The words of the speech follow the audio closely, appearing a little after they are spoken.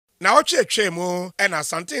na otwe mu ena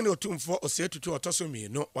Asantehene otumfo osetutu otosomi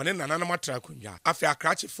no one nananam atrakunya afi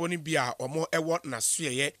akrachefo ni bia omo ewo na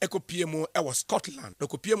soye ekopie mu ewo Scotland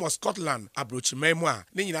ekopie mu Scotland abrochiman mu a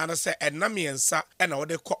ne nyina na se enamiensa ena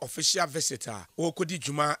wode kɔ official visitor okodi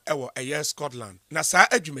djuma ewo eye Scotland na saa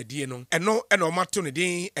adwumadie no eno ena omato ne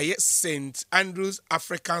din eye St Andrews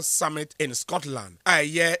African Summit in Scotland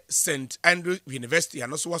eye St Andrews University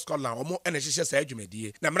ano so Scotland omo ena hyehyɛ saa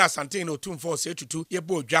adwumadie na mra Asantehene otumfo osetutu ye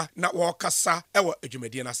bodwa na wɔkasa ewo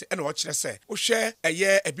adwumadie na se ena wo kyerɛ se wo hwɛ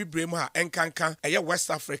eye ebibrem ha enkanka eye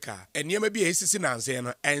West Africa eniema bi esisi nanze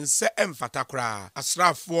no ense emfata kra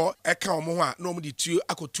asrafo eka omo ho a na omo de tuo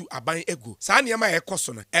akotu aban egu saa niema ye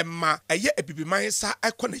koso no emma eye ebibiman sa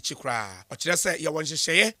ekɔ na chi kra o kyerɛ se ye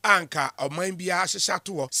wonhyehyɛ anka oman bia hyehyɛ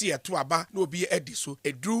ato si yeto aba na obi edi so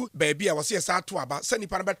edru baabi a wɔse sa ato aba sɛ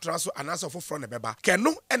nipa no betra so anasa foforo ne beba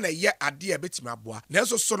kɛno ena ye ade a betimi aboa na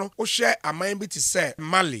enso so no wo hwɛ aman bi ti sɛ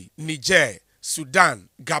Mali, Niger, Sudan,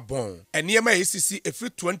 Gabon. Eniema esisi efri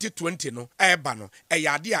 2020 no eba no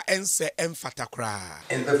eyade a ense emfata kra.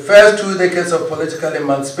 In the first 2 decades of political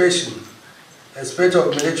emancipation, a spate of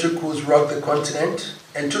military coups rocked the continent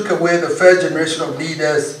and took away the first generation of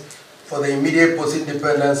leaders for the immediate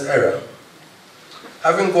post-independence era.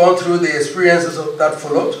 Having gone through the experiences that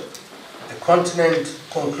followed, the continent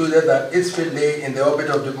concluded that its fate lay in the orbit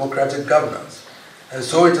of democratic governance. And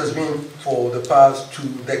so it has been for the past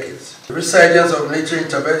 2 decades. The resurgence of military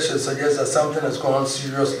intervention suggests that something has gone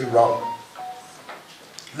seriously wrong.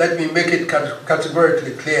 Let me make it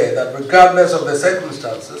categorically clear that regardless of the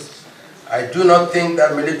circumstances, I do not think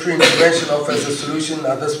that military intervention offers a solution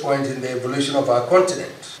at this point in the evolution of our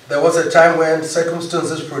continent. There was a time when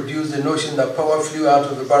circumstances produced the notion that power flew out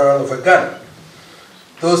of the barrel of a gun.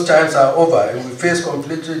 Those times are over and we face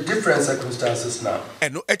completely different circumstances now.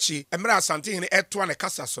 Eno echi emra Asantehene eto ne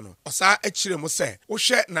kasa so no osa echire mu se wo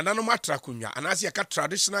hwe nananom atrakunya anase yaka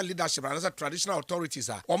traditional leadership anase traditional authorities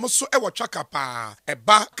a omo so ewo twaka pa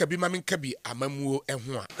eba kabi mamin kabi amamuo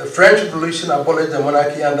eho a. The French Revolution abolished the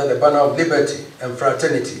monarchy under the banner of liberty and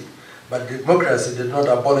fraternity, but democracy did not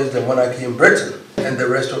abolish the monarchy in Britain and the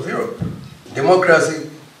rest of Europe.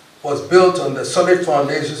 Democracy was built on the solid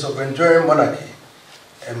foundations of enduring monarchy,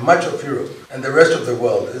 and much of Europe and the rest of the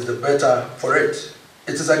world is the better for it.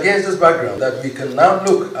 It is against this background that we can now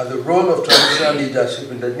look at the role of traditional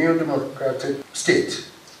leadership in the new democratic state.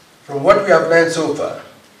 From what we have learned so far,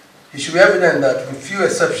 it should be evident that with few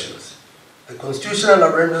exceptions, the constitutional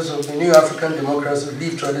arrangements of the new African democracy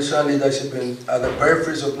leave traditional leadership at the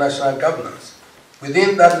peripheries of national governance.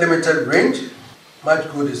 Within that limited range, much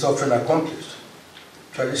good is often accomplished.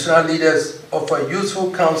 Traditional leaders offer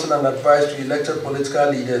useful counsel and advice to elected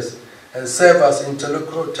political leaders and serve as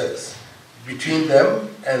interlocutors between them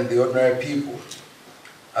and the ordinary people.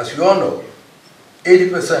 As you all know,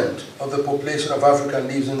 80% of the population of Africa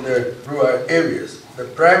lives in the rural areas. The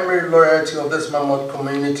primary loyalty of this mammoth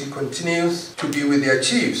community continues to be with their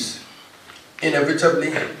chiefs.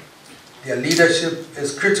 Inevitably, their leadership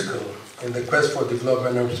is critical in the quest for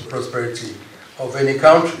development and prosperity of any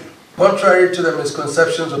country. Contrary to the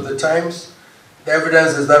misconceptions of the times, the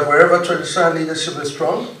evidence is that wherever traditional leadership is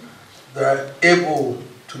strong, they are able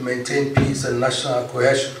to maintain peace and national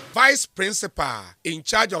cohesion. Vice Principal in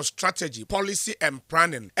charge of strategy, policy and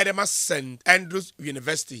planning, Edema St. Andrews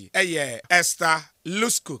University, Esther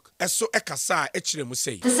Luskuk, Eso Ekasa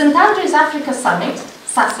Echiremuse. The St. Andrews Africa Summit,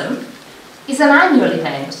 SASM, is an annual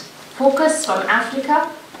event focused on Africa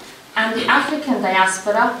and the African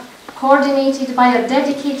diaspora, coordinated by a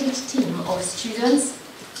dedicated team of students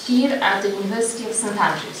here at the University of St.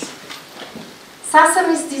 Andrews. SASM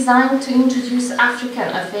is designed to introduce African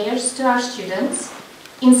affairs to our students,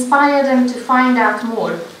 inspire them to find out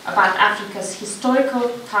more about Africa's historical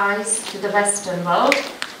ties to the Western world,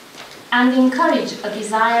 and encourage a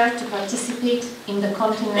desire to participate in the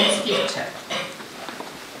continent's future.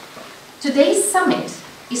 Today's summit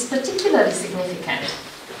is particularly significant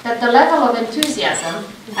that the level of enthusiasm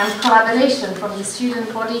and collaboration from the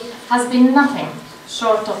student body has been nothing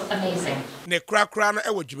short of amazing. Ne krakra no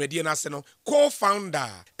ewo dwumadie na se no co-founder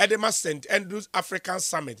Edema St. Andrews African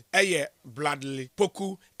Summit Bradley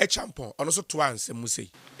Poku Echampon ono so to ansem say.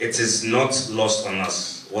 It is not lost on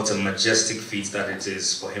us what a majestic feat that it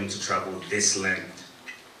is for him to travel this length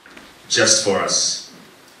just for us.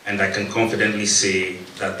 And I can confidently say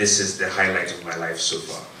that this is the highlight of my life so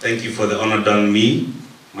far. Thank you for the honor done me,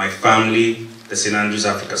 my family, the St. Andrews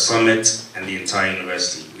Africa Summit, and the entire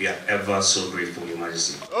university. We are ever so grateful, Your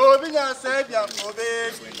Majesty.